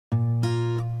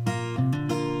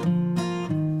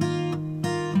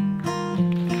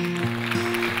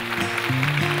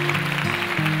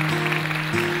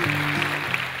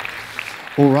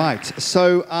All right.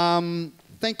 So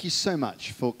thank you so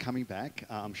much for coming back.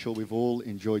 I'm sure we've all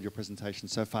enjoyed your presentation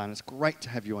so far, and it's great to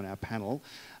have you on our panel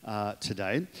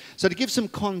today. So to give some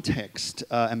context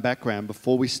and background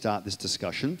before we start this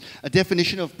discussion, a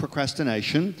definition of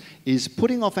procrastination is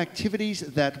putting off activities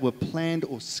that were planned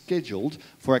or scheduled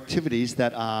for activities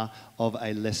that are of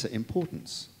a lesser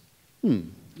importance.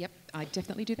 Yep, I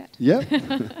definitely do that. Yep.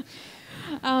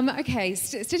 Okay,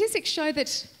 statistics show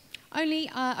that only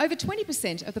over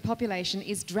 20% of the population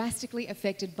is drastically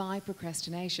affected by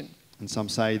procrastination. And some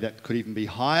say that could even be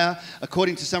higher.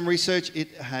 According to some research,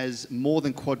 it has more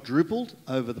than quadrupled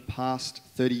over the past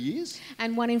 30 years.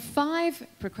 And 1 in 5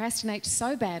 procrastinate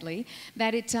so badly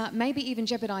that it may be even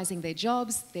jeopardising their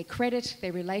jobs, their credit,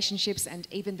 their relationships, and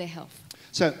even their health.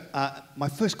 So my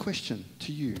first question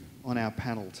to you on our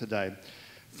panel today.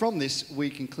 From this, we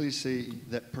can clearly see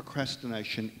that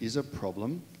procrastination is a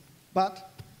problem, but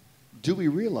do we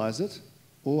realise it,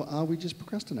 or are we just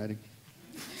procrastinating?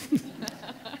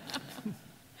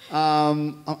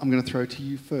 I'm going to throw to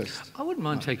you first. I wouldn't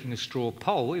mind taking a straw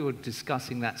poll. We were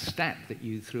discussing that stat that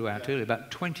you threw out earlier,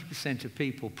 about 20% of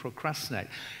people procrastinate.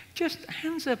 Just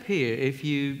hands up here if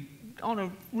you, on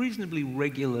a reasonably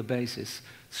regular basis,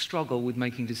 struggle with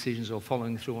making decisions or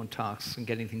following through on tasks and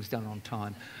getting things done on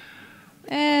time.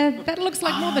 That looks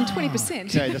like more than 20%.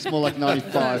 Okay, that's more like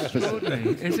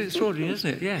 95%. It's extraordinary, isn't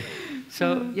it? Yeah.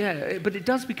 So, yeah, but it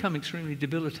does become extremely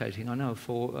debilitating, I know,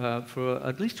 for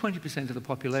at least 20% of the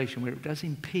population, where it does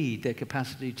impede their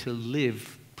capacity to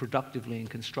live productively and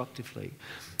constructively.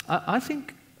 I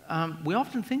think we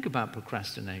often think about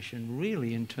procrastination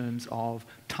really in terms of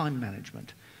time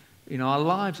management. You know, our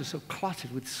lives are so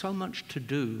cluttered with so much to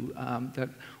do that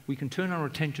we can turn our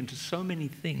attention to so many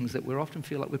things that we often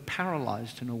feel like we're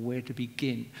paralyzed to know where to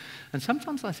begin. And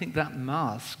sometimes I think that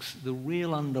masks the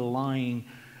real underlying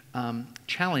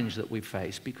challenge that we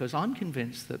face, because I'm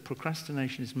convinced that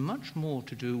procrastination is much more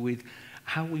to do with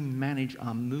how we manage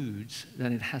our moods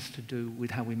than it has to do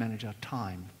with how we manage our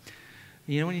time.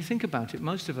 You know, when you think about it,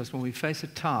 most of us, when we face a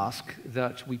task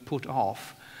that we put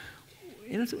off,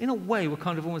 in a way, we're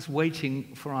kind of almost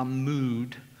waiting for our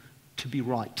mood to be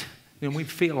right. You know, we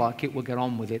feel like it, we'll get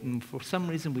on with it, and for some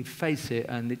reason we face it,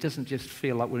 and it doesn't just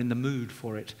feel like we're in the mood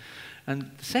for it. And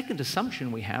the second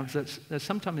assumption we have is that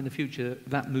sometime in the future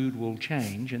that mood will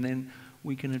change, and then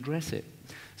we can address it.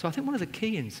 So I think one of the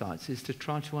key insights is to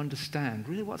try to understand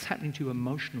really what's happening to you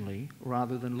emotionally,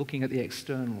 rather than looking at the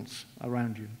externals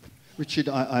around you. Richard,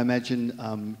 I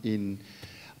imagine in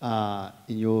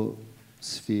your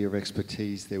sphere of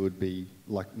expertise, there would be,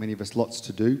 like many of us, lots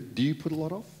to do. Do you put a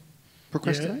lot off?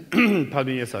 Procrastinate? Yeah. Pardon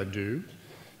me, yes, I do.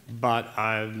 But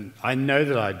I know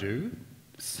that I do,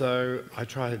 so I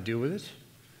try to deal with it.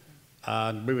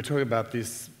 We were talking about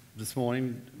this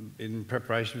morning in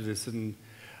preparation for this, and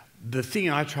the thing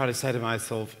I try to say to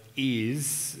myself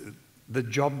is the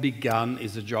job begun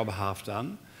is a job half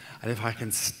done, and if I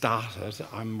can start it,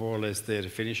 I'm more or less there to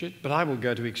finish it. But I will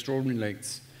go to extraordinary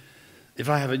lengths. If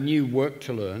I have a new work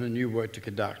to learn, a new work to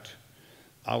conduct,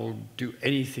 I will do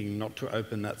anything not to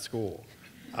open that score.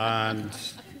 And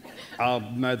I'll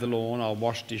mow the lawn, I'll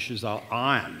wash dishes, I'll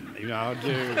iron, you know, I'll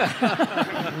do...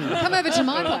 Come over to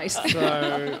my place.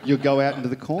 So you'll go out into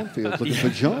the cornfield looking for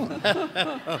John.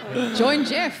 Join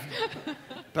Jeff.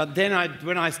 But then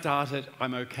when I start it,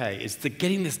 I'm okay. It's the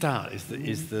getting the start, is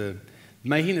the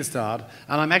making the start.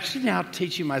 And I'm actually now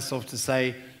teaching myself to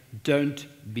say, don't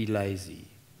be lazy.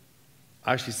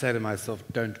 I actually say to myself,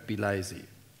 don't be lazy.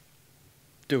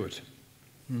 Do it.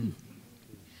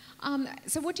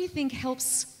 So what do you think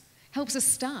helps us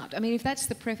start? I mean, if that's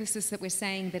the prefaces that we're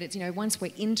saying that it's, you know, once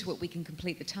we're into it, we can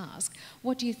complete the task,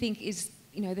 what do you think is,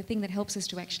 you know, the thing that helps us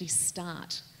to actually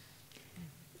start?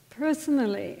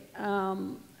 Personally,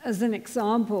 as an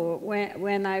example,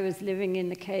 when I was living in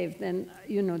the cave, then,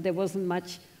 you know, there wasn't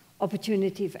much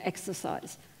opportunity for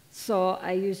exercise. So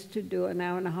I used to do an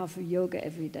hour and a half of yoga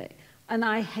every day. And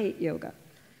I hate yoga.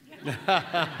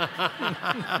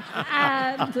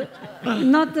 And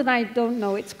not that I don't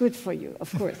know it's good for you,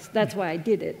 of course. That's why I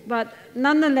did it. But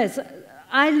nonetheless,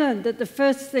 I learned that the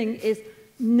first thing is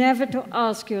never to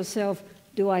ask yourself,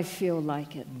 do I feel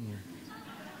like it?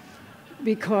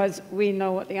 Because we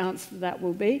know what the answer to that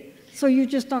will be. So you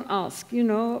just don't ask. You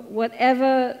know,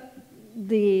 whatever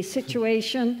the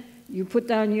situation, you put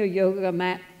down your yoga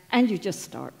mat and you just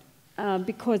start.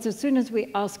 Because as soon as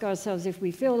we ask ourselves if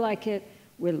we feel like it,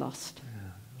 we're lost.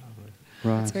 Yeah, lovely.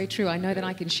 Right. It's very true. I know that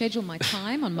I can schedule my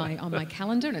time on my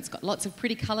calendar, and it's got lots of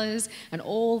pretty colours and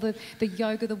all the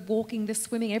yoga, the walking, the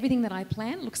swimming, everything that I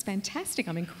plan looks fantastic.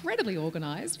 I'm incredibly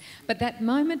organised. But that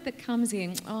moment that comes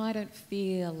in, oh, I don't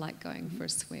feel like going for a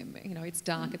swim. You know, it's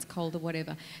dark, it's cold or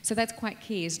whatever. So that's quite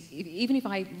key. Even if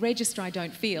I register I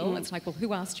don't feel, it's like, well,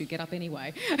 who asked you? Get up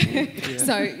anyway.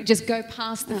 So just go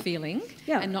past the feeling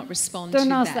and not respond to that.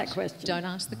 Don't ask that question. Don't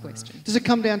ask the question. Does it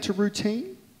come down to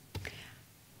routine?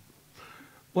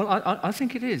 Well, I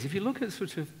think it is. If you look at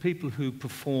sort of people who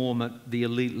perform at the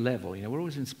elite level, you know, we're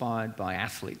always inspired by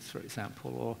athletes, for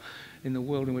example, or in the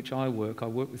world in which I work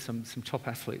with some top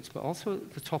athletes, but also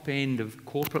at the top end of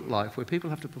corporate life where people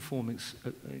have to perform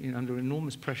under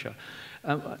enormous pressure.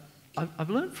 I've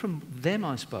learned from them,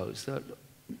 I suppose, that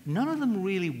none of them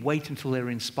really wait until they're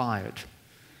inspired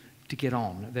to get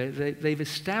on. They've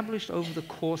established over the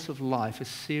course of life a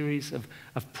series of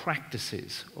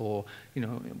practices or, you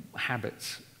know,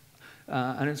 habits.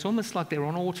 And it's almost like they're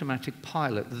on automatic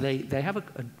pilot. They have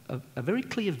a very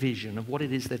clear vision of what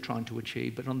it is they're trying to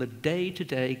achieve, but on the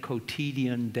day-to-day,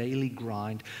 quotidian, daily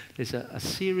grind, there's a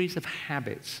series of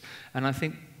habits. And I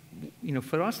think, you know,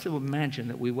 for us to imagine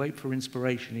that we wait for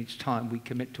inspiration each time we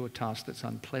commit to a task that's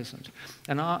unpleasant.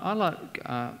 And I like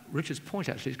Richard's point,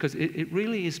 actually, because it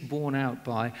really is borne out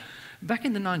by, back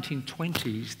in the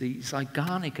 1920s, the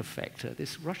Zeigarnik effect.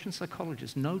 This Russian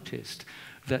psychologist noticed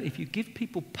that if you give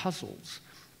people puzzles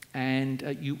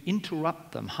and you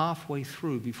interrupt them halfway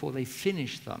through before they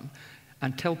finish them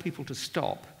and tell people to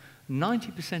stop,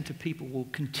 90% of people will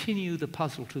continue the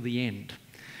puzzle to the end.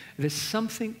 There's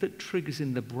something that triggers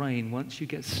in the brain once you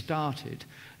get started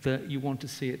that you want to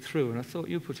see it through. And I thought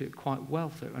you put it quite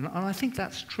well there. And I think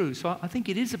that's true. So I think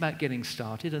it is about getting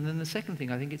started. And then the second thing,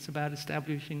 I think it's about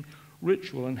establishing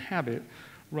ritual and habit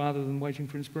rather than waiting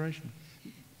for inspiration.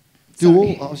 I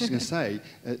was just going to say,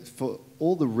 for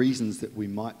all the reasons that we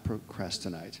might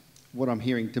procrastinate, what I'm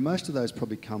hearing, do most of those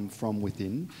probably come from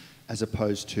within as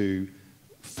opposed to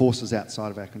forces outside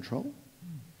of our control?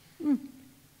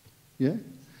 Yeah?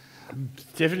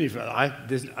 Definitely,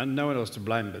 there's no one else to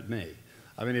blame but me.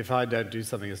 I mean, if I don't do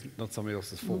something, it's not somebody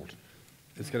else's fault.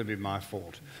 It's going to be my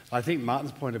fault. I think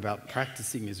Martyn's point about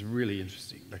practicing is really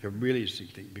interesting, like a really interesting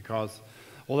thing, because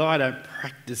although I don't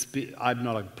practice, I'm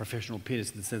not a professional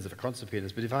pianist in the sense of a concert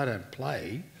pianist, but if I don't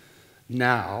play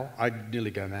now, I'd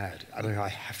nearly go mad. I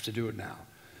have to do it now.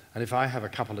 And if I have a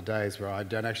couple of days where I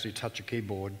don't actually touch a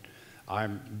keyboard,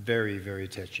 I'm very, very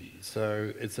touchy.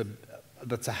 So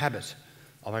that's a habit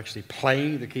of actually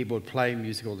playing the keyboard, playing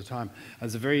music all the time. And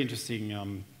it's a very interesting,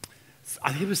 I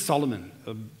think it was Solomon,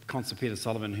 concert pianist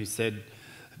Solomon, who said,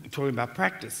 talking about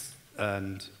practice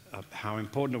and how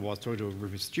important it was, talking to a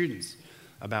group of students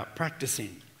about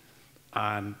practicing.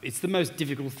 It's the most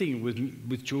difficult thing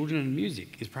with children and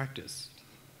music, is practice.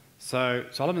 So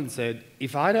Solomon said,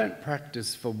 if I don't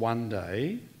practice for one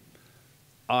day,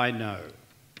 I know.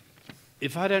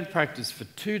 If I don't practice for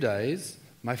 2 days,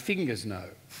 my fingers know.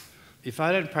 If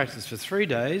I don't practice for 3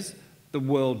 days, the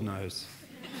world knows.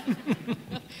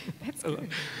 That's good.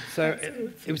 So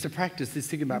it was a practice. This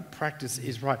thing about practice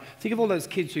is right. Think of all those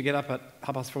kids who get up at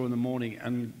 4:30 in the morning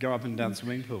and go up and down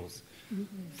swimming pools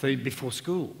before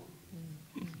school.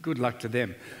 Good luck to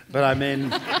them. But I mean,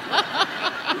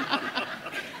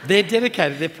 they're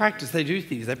dedicated. They practice. They do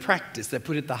things. They practice. They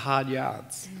put in the hard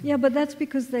yards. Yeah, but that's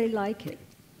because they like it.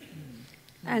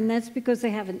 And that's because they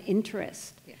have an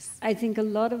interest. Yes. I think a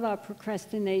lot of our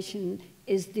procrastination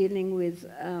is dealing with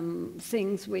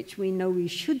things which we know we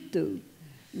should do,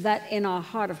 that in our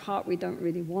heart of heart we don't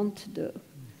really want to do.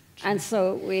 And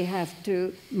so we have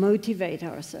to motivate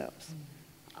ourselves.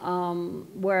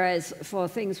 Whereas for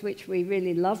things which we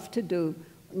really love to do,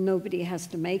 nobody has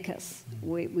to make us.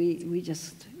 We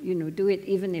just, you know, do it,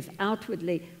 even if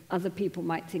outwardly other people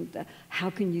might think that, how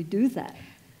can you do that?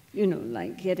 You know,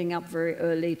 like getting up very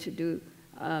early to do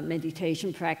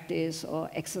meditation practice or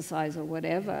exercise or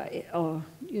whatever, or,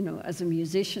 you know, as a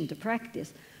musician to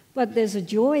practice. But there's a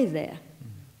joy there,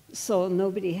 so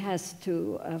nobody has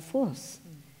to force.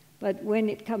 But when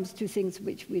it comes to things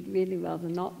which we'd really rather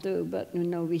not do, but you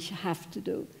know we have to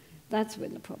do, that's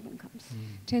when the problem comes.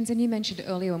 Tenzin, you mentioned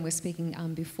earlier when we were speaking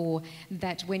before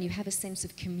that when you have a sense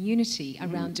of community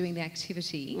around doing the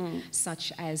activity,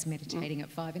 such as meditating at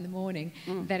 5 in the morning,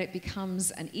 that it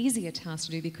becomes an easier task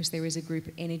to do because there is a group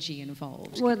energy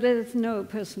involved. Well, there's no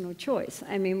personal choice.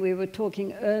 I mean, we were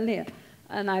talking earlier,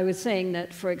 and I was saying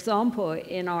that, for example,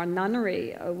 in our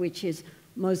nunnery, which is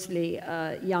mostly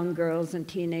young girls and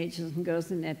teenagers and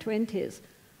girls in their 20s,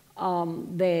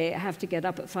 they have to get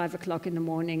up at 5 o'clock in the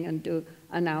morning and do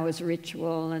an hour's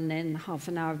ritual and then half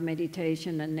an hour of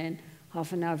meditation and then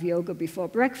half an hour of yoga before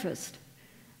breakfast.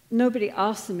 Nobody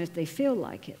asks them if they feel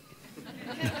like it.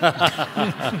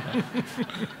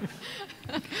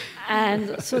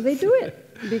 And so they do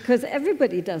it, because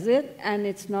everybody does it, and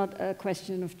it's not a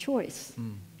question of choice.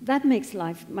 That makes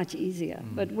life much easier.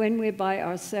 But when we're by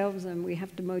ourselves and we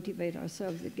have to motivate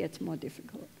ourselves, it gets more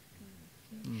difficult.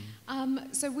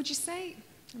 So would you say,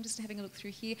 I'm just having a look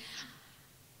through here,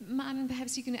 Martyn,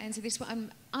 perhaps you can answer this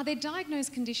one. Are there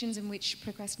diagnosed conditions in which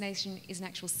procrastination is an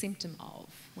actual symptom of,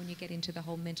 when you get into the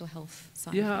whole mental health side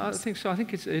of things? Yeah, I think so. I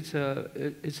think it's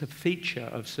a feature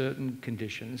of certain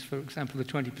conditions. For example, the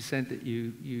 20% that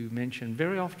you mentioned,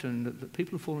 very often the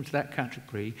people who fall into that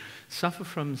category suffer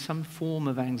from some form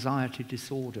of anxiety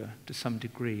disorder to some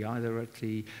degree, either at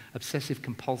the obsessive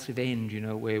compulsive end, you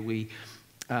know, where we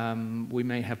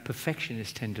may have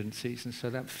perfectionist tendencies, and so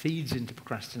that feeds into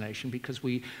procrastination because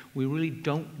we really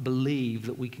don't believe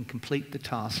that we can complete the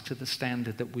task to the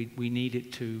standard that we need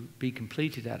it to be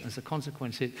completed at. And as a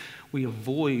consequence, we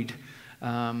avoid,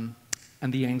 and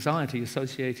the anxiety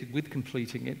associated with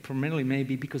completing it primarily may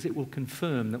be because it will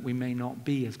confirm that we may not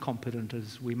be as competent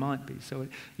as we might be. So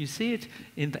you see it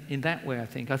in that way, I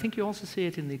think. I think you also see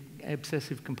it in the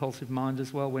obsessive compulsive mind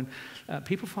as well, when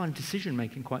people find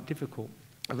decision-making quite difficult.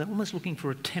 They're almost looking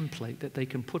for a template that they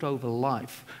can put over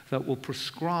life that will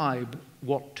prescribe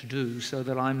what to do so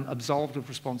that I'm absolved of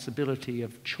responsibility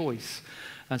of choice.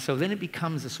 And so then it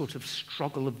becomes a sort of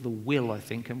struggle of the will, I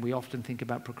think, and we often think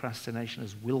about procrastination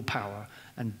as willpower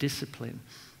and discipline.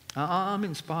 I'm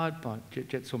inspired by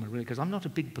Jetsunma, really, because I'm not a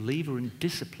big believer in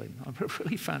discipline. I've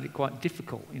really found it quite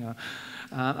difficult, you know.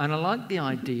 And I like the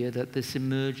idea that this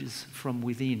emerges from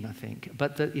within, I think,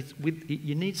 but that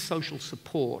you need social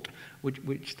support,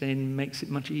 which then makes it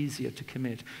much easier to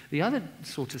commit. The other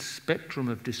sort of spectrum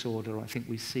of disorder I think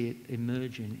we see it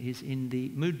emerge in is in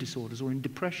the mood disorders or in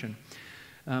depression.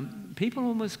 People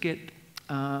almost get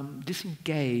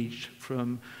disengaged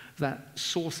from that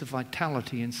source of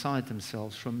vitality inside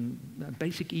themselves, from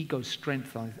basic ego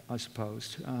strength, I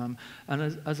suppose.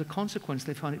 And as a consequence,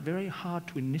 they find it very hard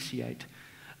to initiate.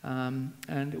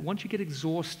 And once you get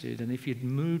exhausted, and if your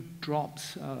mood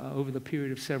drops over the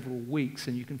period of several weeks,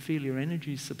 and you can feel your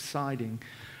energy subsiding,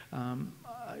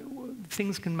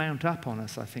 things can mount up on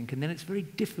us, I think. And then it's very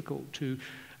difficult to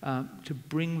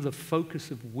bring the focus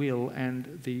of will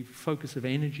and the focus of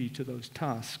energy to those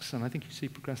tasks. And I think you see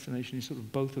procrastination in sort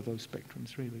of both of those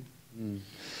spectrums, really.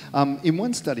 In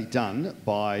one study done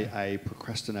by a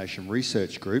procrastination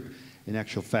research group, in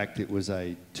actual fact, it was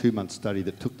a 2-month study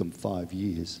that took them 5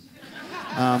 years.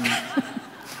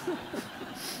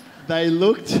 They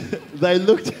looked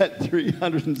at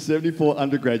 374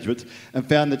 undergraduates and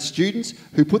found that students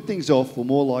who put things off were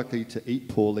more likely to eat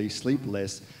poorly, sleep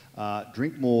less,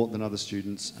 drink more than other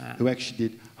students who actually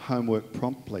did homework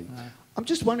promptly. I'm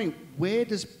just wondering, where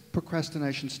does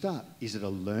procrastination start? Is it a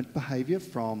learnt behaviour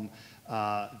from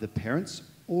the parents,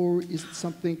 or is it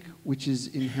something which is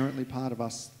inherently part of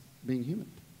us being human?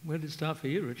 Where did it start for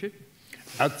you, Richard?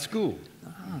 At school.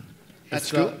 At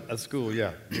school? At school,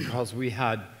 yeah. Because we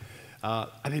had,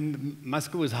 I mean, my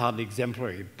school was hardly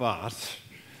exemplary, but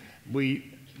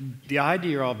the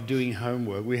idea of doing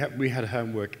homework, we had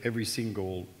homework every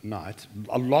single night,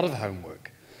 a lot of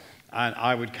homework. And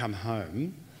I would come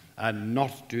home and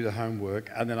not do the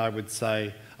homework, and then I would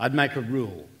say, I'd make a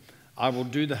rule. I will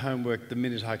do the homework the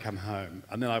minute I come home.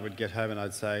 And then I would get home and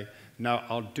I'd say, no,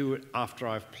 I'll do it after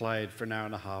I've played for an hour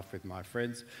and a half with my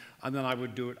friends. And then I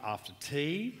would do it after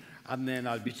tea, and then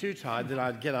I'd be too tired. Then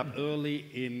I'd get up early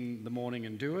in the morning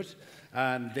and do it.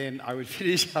 And then I would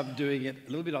finish up doing it a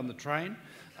little bit on the train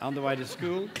on the way to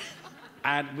school.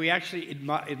 And we actually,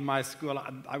 in my school,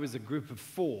 I was a group of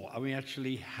 4, and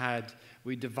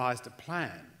we devised a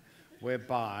plan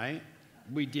whereby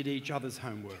we did each other's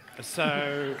homework.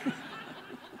 So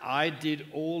I did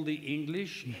all the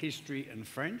English, history, and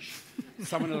French.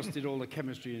 Someone else did all the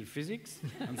chemistry and physics,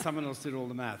 and someone else did all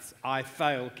the maths. I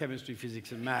failed chemistry,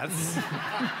 physics, and maths.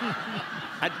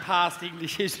 I'd passed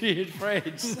English, history, and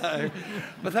French. So,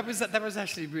 but that was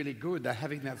actually really good. That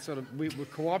having that sort of, we were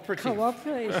cooperative.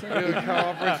 Cooperation. We were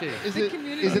cooperative.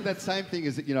 Is it that same thing?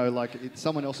 Is it, you know, like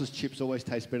someone else's chips always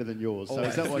taste better than yours? So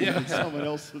is that why you did someone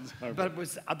else's homework?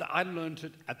 But I learned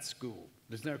it at school.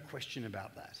 There's no question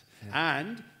about that. Yeah.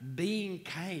 And being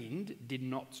caned did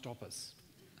not stop us.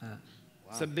 Wow.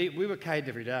 So we were caned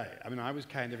every day. I mean, I was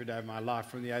caned every day of my life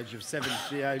from the age of 7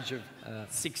 to the age of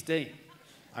 16.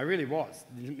 I really was,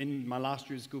 in my last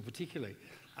year of school particularly.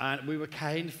 And we were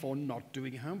caned for not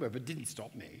doing homework, but it didn't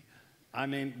stop me. I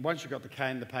mean, once you got the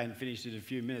pain finished in a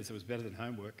few minutes, it was better than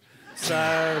homework.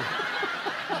 So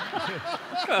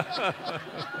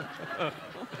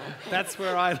that's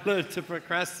where I learned to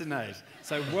procrastinate.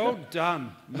 So well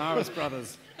done, Maris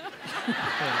Brothers.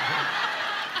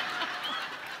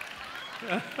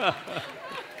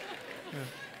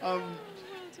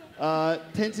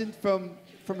 Tenzin,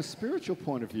 from a spiritual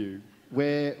point of view,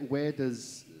 where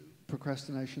does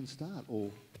procrastination start?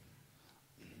 Or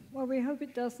Well, we hope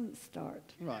it doesn't start.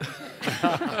 right.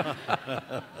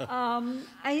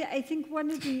 I think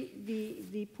one of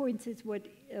the points is what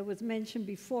was mentioned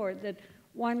before, that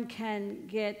one can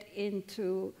get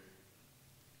into,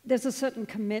 there's a certain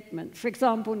commitment. For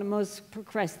example, the most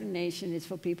procrastination is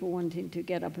for people wanting to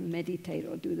get up and meditate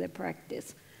or do their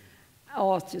practice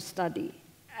or to study.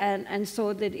 And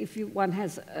so that if one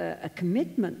has a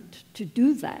commitment to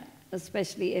do that,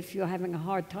 especially if you're having a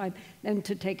hard time, then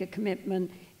to take a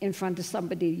commitment in front of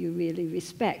somebody you really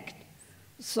respect,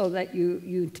 so that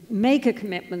you make a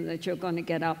commitment that you're going to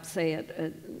get up, say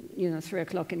at 3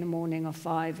 o'clock in the morning or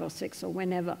 5 or 6 or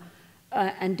whenever,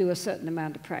 and do a certain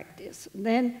amount of practice.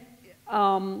 Then,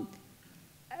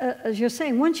 as you're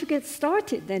saying, once you get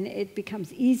started, then it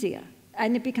becomes easier,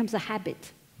 and it becomes a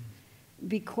habit,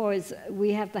 because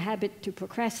we have the habit to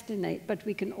procrastinate, but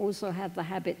we can also have the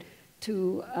habit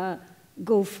to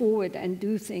go forward and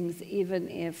do things even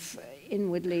if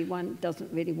inwardly one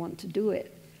doesn't really want to do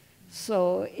it.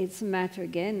 So it's a matter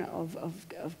again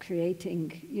of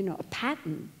creating, a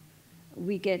pattern.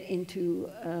 We get into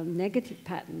negative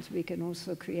patterns. We can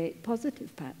also create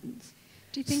positive patterns.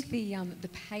 Do you think the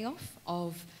payoff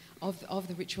of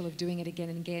the ritual of doing it again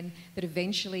and again, that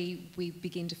eventually we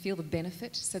begin to feel the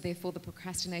benefit, so therefore the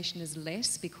procrastination is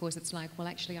less, because it's like, well,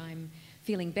 actually I'm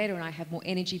feeling better and I have more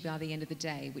energy by the end of the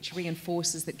day, which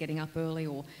reinforces that getting up early?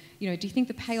 Or, do you think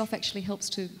the payoff actually helps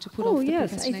to put off the procrastination?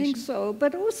 Yes, I think so.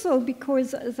 But also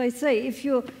because, as I say, if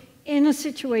you're in a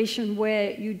situation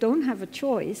where you don't have a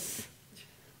choice,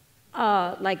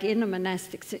 like in a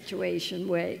monastic situation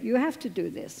where you have to do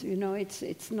this,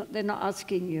 it's not, they're not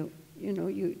asking you,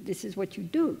 this is what you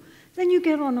do, then you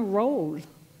get on a roll,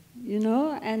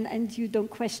 and you don't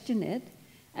question it,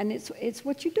 and it's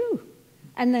what you do.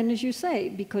 And then, as you say,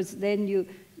 because then you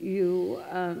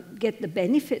get the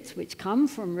benefits which come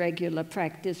from regular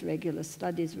practice, regular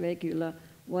studies, regular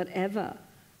whatever.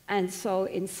 And so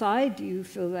inside you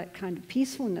feel that kind of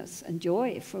peacefulness and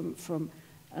joy from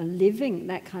living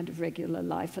that kind of regular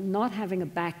life and not having a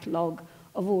backlog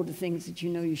of all the things that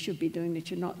you should be doing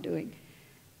that you're not doing.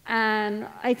 And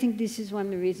I think this is one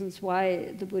of the reasons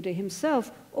why the Buddha himself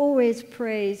always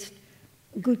praised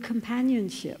good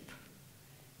companionship.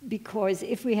 Because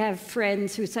if we have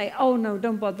friends who say, oh no,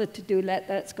 don't bother to do,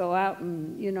 let's go out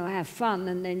and have fun,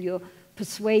 and then you're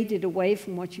persuaded away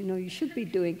from what you should be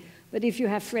doing. But if you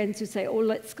have friends who say, oh,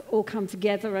 let's all come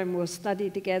together and we'll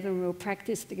study together and we'll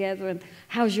practice together, and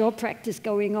how's your practice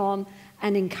going on,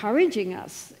 and encouraging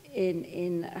us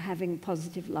in having a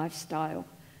positive lifestyle,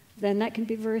 then that can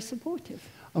be very supportive.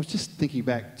 I was just thinking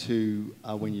back to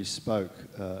when you spoke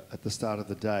at the start of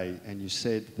the day, and you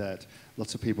said that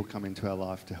lots of people come into our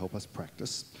life to help us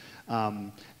practice.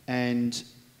 And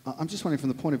I'm just wondering, from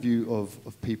the point of view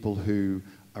of people who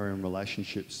are in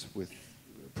relationships with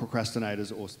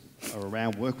procrastinators or are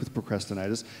around work with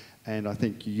procrastinators, and I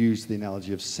think you used the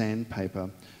analogy of sandpaper,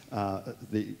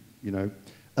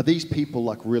 are these people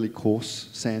like really coarse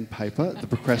sandpaper, the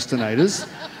procrastinators?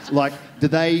 Like,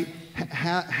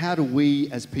 how do we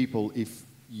as people, if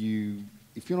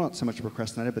you're not so much a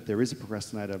procrastinator, but there is a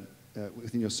procrastinator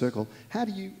within your circle, how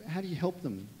do you help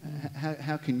them?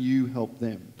 How can you help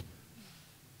them?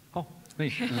 Oh,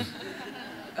 me.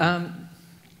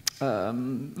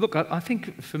 Look, I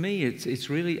think for me it's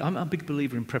really, I'm a big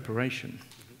believer in preparation.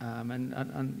 And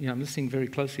I'm listening very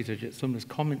closely to Jetsunma's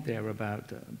comment there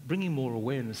about bringing more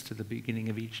awareness to the beginning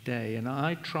of each day. And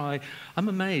I'm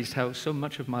amazed how so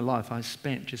much of my life I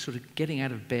spent just sort of getting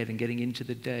out of bed and getting into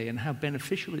the day, and how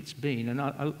beneficial it's been. And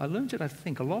I learned it, I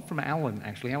think, a lot from Alan,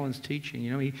 actually. Alan's teaching.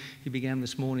 He began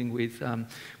this morning with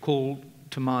call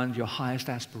to mind your highest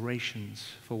aspirations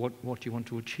for what you want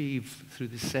to achieve through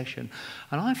this session.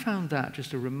 And I found that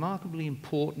just a remarkably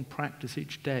important practice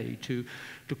each day, to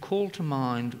call to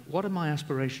mind what are my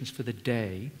aspirations for the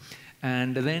day,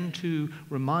 and then to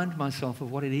remind myself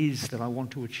of what it is that I want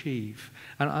to achieve.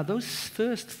 And those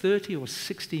first 30 or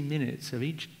 60 minutes of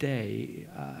each day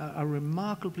are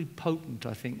remarkably potent,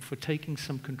 I think, for taking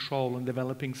some control and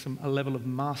developing a level of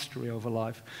mastery over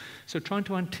life. So trying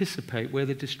to anticipate where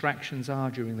the distractions are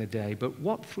during the day, but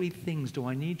what 3 things do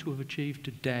I need to have achieved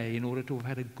today in order to have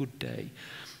had a good day?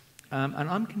 And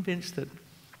I'm convinced that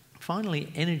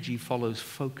Finally, energy follows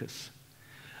focus.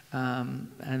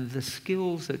 And the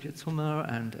skills that Jetsunma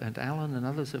and Alan and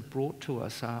others have brought to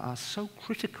us are so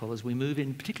critical as we move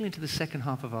in, particularly into the second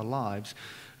half of our lives,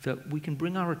 that we can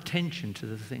bring our attention to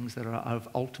the things that are of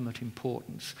ultimate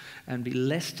importance and be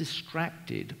less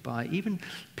distracted by even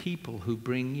people who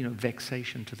bring,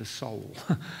 vexation to the soul.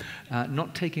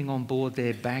 Not taking on board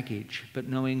their baggage, but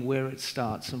knowing where it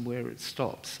starts and where it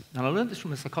stops. And I learned this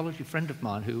from a psychology friend of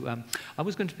mine who, I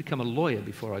was going to become a lawyer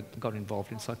before I got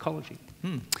involved in psychology.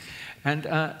 And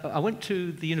I went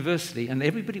to the university and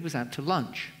everybody was out to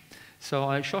lunch. So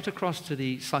I shot across to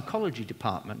the psychology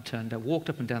department and walked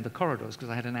up and down the corridors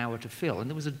because I had an hour to fill. And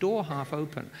there was a door half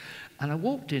open. And I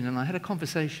walked in and I had a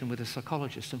conversation with a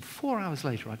psychologist. And 4 hours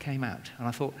later, I came out. And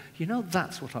I thought,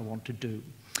 that's what I want to do.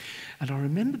 And I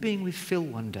remember being with Phil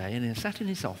one day, and I sat in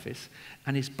his office,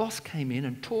 and his boss came in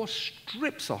and tore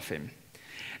strips off him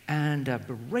and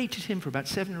berated him for about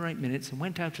 7 or 8 minutes and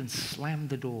went out and slammed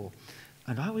the door.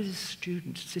 And I was a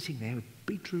student sitting there with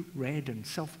beetroot red and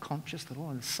self-conscious,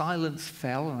 and silence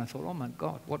fell, and I thought, oh my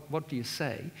God, what do you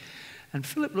say? And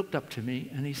Philip looked up to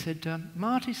me and he said,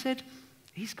 Mart, he said,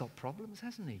 he's got problems,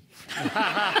 hasn't he?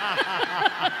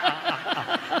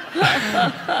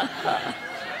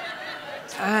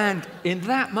 And in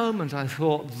that moment, I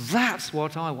thought, that's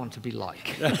what I want to be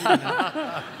like.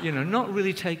 Not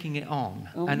really taking it on.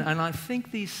 And I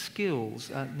think these skills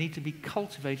need to be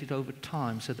cultivated over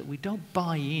time so that we don't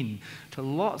buy in to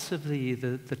lots of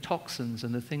the toxins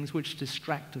and the things which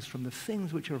distract us from the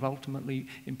things which are ultimately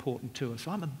important to us.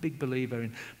 So I'm a big believer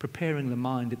in preparing the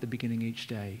mind at the beginning each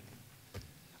day.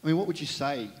 I mean, what would you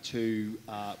say to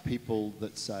people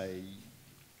that say,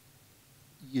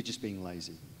 you're just being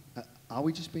lazy? Are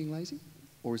we just being lazy,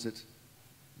 or is it?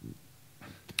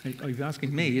 Are you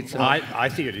asking me? I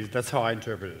think it is. That's how I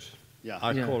interpret it. Yeah.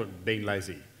 I call it being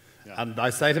lazy. Yeah. And I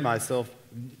say to myself,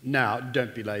 now,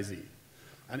 don't be lazy.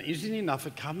 And interestingly enough,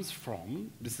 it comes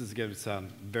from, this is going to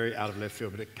sound very out of left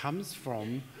field, but it comes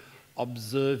from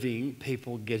observing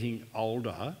people getting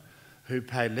older who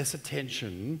pay less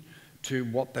attention to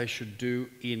what they should do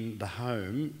in the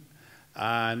home.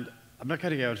 And I'm not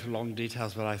going to go into long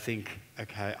details, but I think,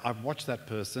 okay, I've watched that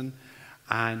person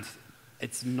and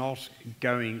it's not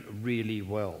going really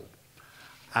well.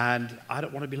 And I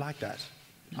don't want to be like that.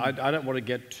 I don't want to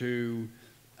get to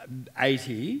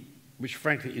 80, which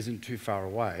frankly isn't too far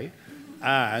away,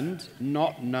 and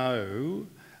not know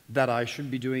that I should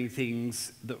be doing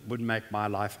things that would make my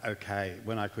life okay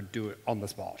when I could do it on the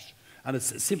spot. And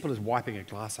it's as simple as wiping a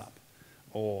glass up,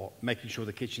 or making sure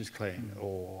the kitchen's clean,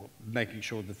 or making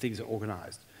sure that things are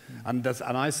organised. And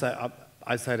I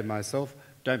say to myself,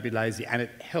 don't be lazy, and it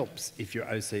helps if you're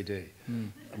OCD,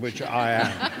 which I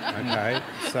am, okay?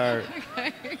 So,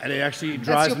 and it actually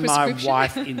drives my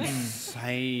wife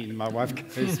insane. My wife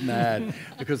goes mad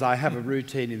because I have a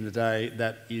routine in the day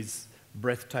that is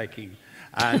breathtaking,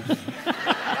 and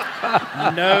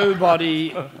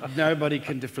nobody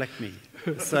can deflect me.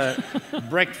 So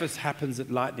breakfast happens at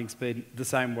lightning speed the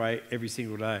same way every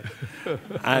single day.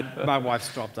 And my wife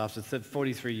stopped after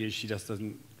 43 years. She just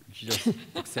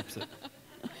accepts it.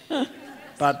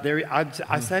 But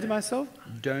I say to myself,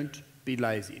 don't be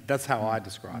lazy. That's how I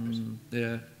describe it.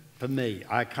 Yeah. For me,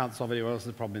 I can't solve anyone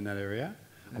else's problem in that area.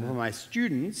 And for my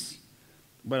students,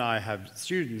 when I have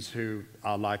students who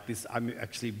are like this, I'm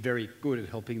actually very good at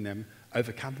helping them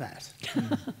overcome that,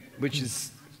 which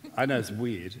is, I know it's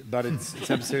weird, but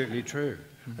it's absolutely true.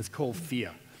 It's called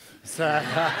fear. So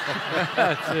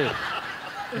that's it.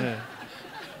 Yeah.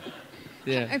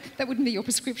 Yeah. That wouldn't be your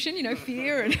prescription,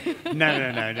 fear and... No.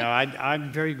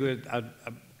 I'm very good at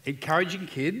encouraging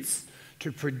kids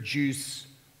to produce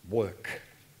work.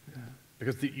 Yeah.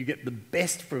 Because you get the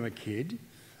best from a kid,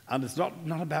 and it's not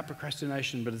about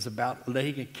procrastination, but it's about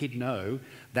letting a kid know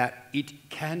that it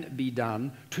can be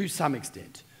done to some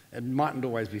extent. It mightn't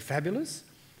always be fabulous,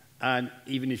 and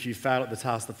even if you fail at the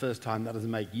task the first time, that doesn't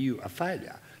make you a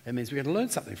failure. It means we're going to learn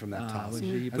something from that task. Well,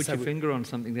 you put your finger on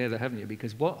something there, haven't you?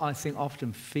 Because what I think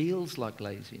often feels like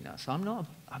laziness, I'm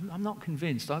not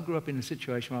convinced. I grew up in a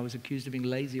situation where I was accused of being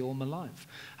lazy all my life.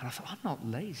 And I thought, I'm not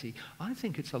lazy. I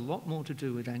think it's a lot more to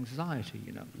do with anxiety,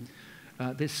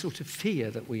 this sort of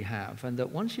fear that we have. And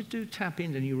that once you do tap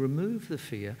in and you remove the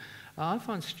fear, I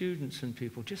find students and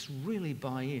people just really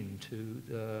buy into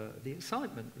the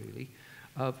excitement, really,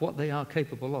 of what they are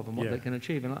capable of and what they can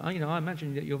achieve. And I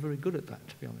imagine that you're very good at that,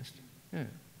 to be honest. Yeah.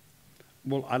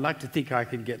 Well, I like to think I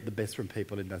can get the best from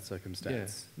people in that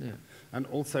circumstance. Yeah. And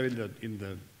also in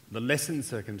the lesson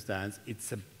circumstance,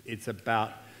 it's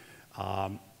about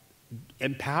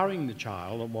empowering the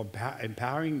child, or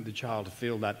empowering the child to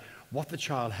feel that what the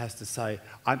child has to say,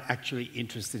 I'm actually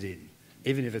interested in.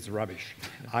 Even if it's rubbish,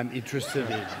 I'm interested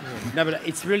in. No, but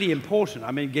it's really important. I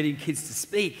mean, getting kids to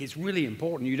speak is really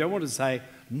important. You don't want to say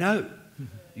no.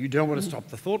 You don't want to stop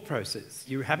the thought process.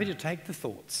 You're happy to take the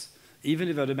thoughts, even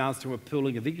if it amounts to a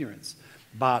pooling of ignorance.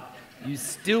 But you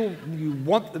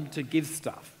want them to give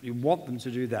stuff. You want them to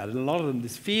do that. And a lot of them,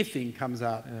 this fear thing comes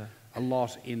out a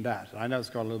lot in that. I know it's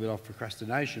got a little bit off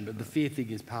procrastination, but the fear thing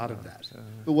is part of that.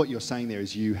 But what you're saying there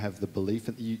is you have the belief,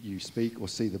 and you speak or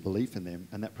see the belief in them,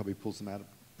 and that probably pulls them out of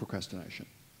procrastination,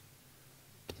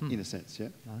 in a sense, yeah?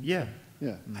 Yeah,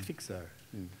 Yeah. I think so.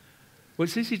 Yeah. Well,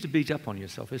 it's easy to beat up on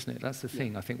yourself, isn't it? That's the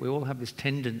thing. I think we all have this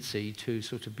tendency to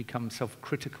sort of become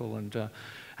self-critical, and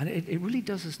it really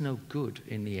does us no good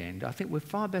in the end. I think we're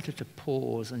far better to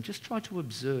pause and just try to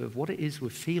observe what it is we're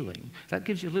feeling. That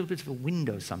gives you a little bit of a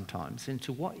window sometimes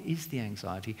into what is the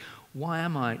anxiety, why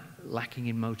am I lacking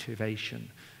in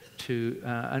motivation,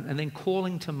 and then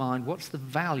calling to mind what's the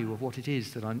value of what it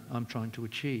is that I'm trying to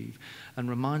achieve, and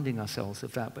reminding ourselves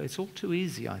of that. But it's all too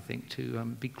easy, I think, to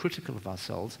be critical of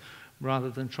ourselves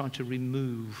rather than trying to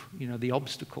remove, the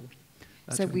obstacle.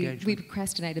 So we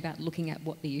procrastinate about looking at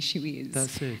what the issue is.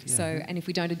 That's it, yeah. So, and if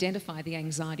we don't identify the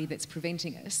anxiety that's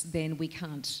preventing us, then we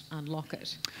can't unlock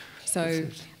it. So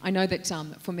I know that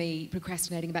for me,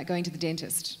 procrastinating about going to the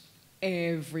dentist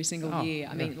every single year.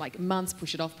 I mean, like months,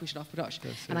 push it off.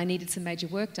 And I needed some major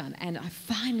work done. And I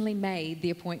finally made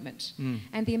the appointment.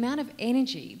 And the amount of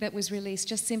energy that was released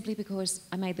just simply because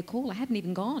I made the call. I hadn't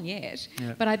even gone yet.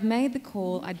 Yeah. But I'd made the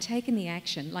call, I'd taken the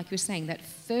action, like you were saying, that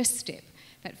first step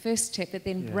that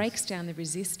then breaks down the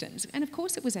resistance. And of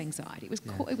course it was anxiety.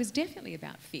 It was definitely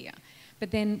about fear.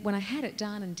 But then when I had it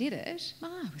done and did it,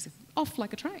 it was off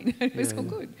like a train. It was all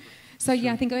good. So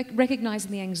I think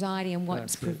recognising the anxiety and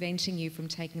what's preventing you from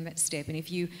taking that step. And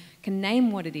if you can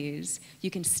name what it is,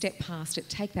 you can step past it,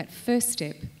 take that first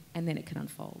step, and then it can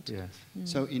unfold. Yes.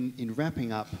 So in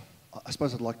wrapping up, I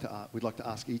suppose we'd like to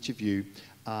ask each of you,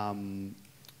 in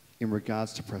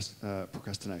regards to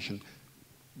procrastination,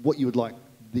 what you would like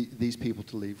these people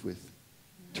to leave with,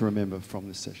 to remember from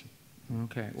this session.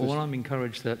 Okay. Well, I'm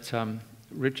encouraged that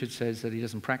Richard says that he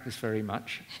doesn't practice very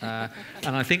much. And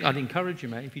I think I'd encourage you,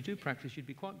 mate, if you do practice, you'd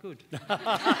be quite good.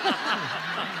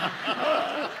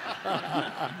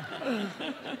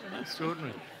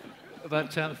 Extraordinary.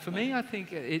 But for me, I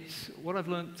think it's what I've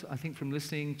learned, I think, from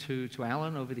listening to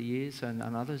Alan over the years and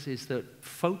others, is that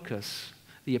focus,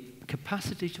 the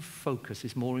capacity to focus,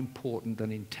 is more important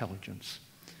than intelligence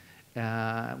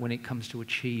when it comes to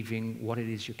achieving what it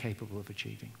is you're capable of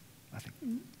achieving, I think.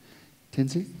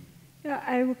 Tenzin? Yeah,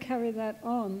 I will carry that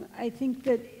on. I think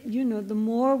that, the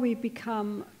more we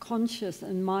become conscious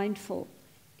and mindful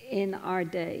in our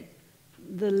day,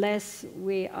 the less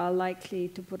we are likely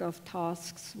to put off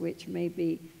tasks which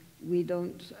maybe we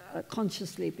don't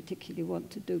consciously particularly want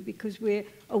to do, because we're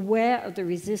aware of the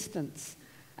resistance,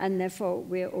 and therefore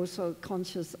we're also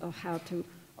conscious of how to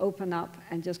open up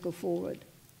and just go forward.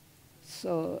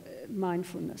 So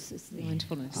mindfulness is the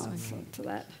answer to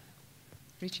that.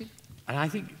 Richard? And I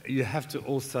think you have to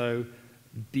also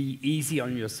be easy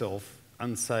on yourself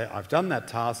and say, I've done that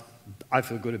task, I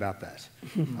feel good about that.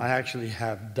 I actually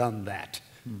have done that.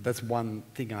 That's one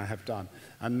thing I have done.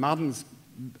 And Martyn's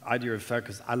idea of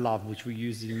focus, I love, which we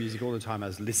use in music all the time,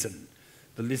 as listen.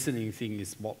 The listening thing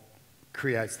is what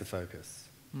creates the focus.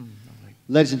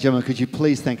 Ladies and gentlemen, could you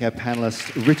please thank our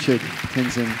panellists, Richard,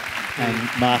 Tenzin and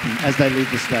Martyn, as they leave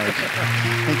the stage.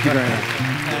 Thank you very much.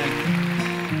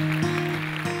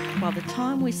 By the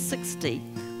time we're 60,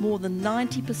 more than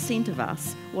 90% of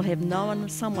us will have known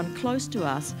someone close to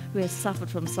us who has suffered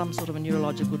from some sort of a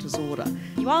neurological disorder.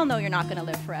 You all know you're not going to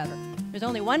live forever. There's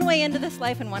only one way into this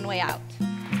life and one way out.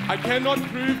 I cannot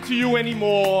prove to you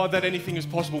anymore that anything is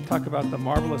possible. Talk about the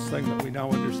marvelous thing that we now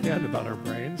understand about our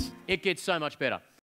brains. It gets so much better.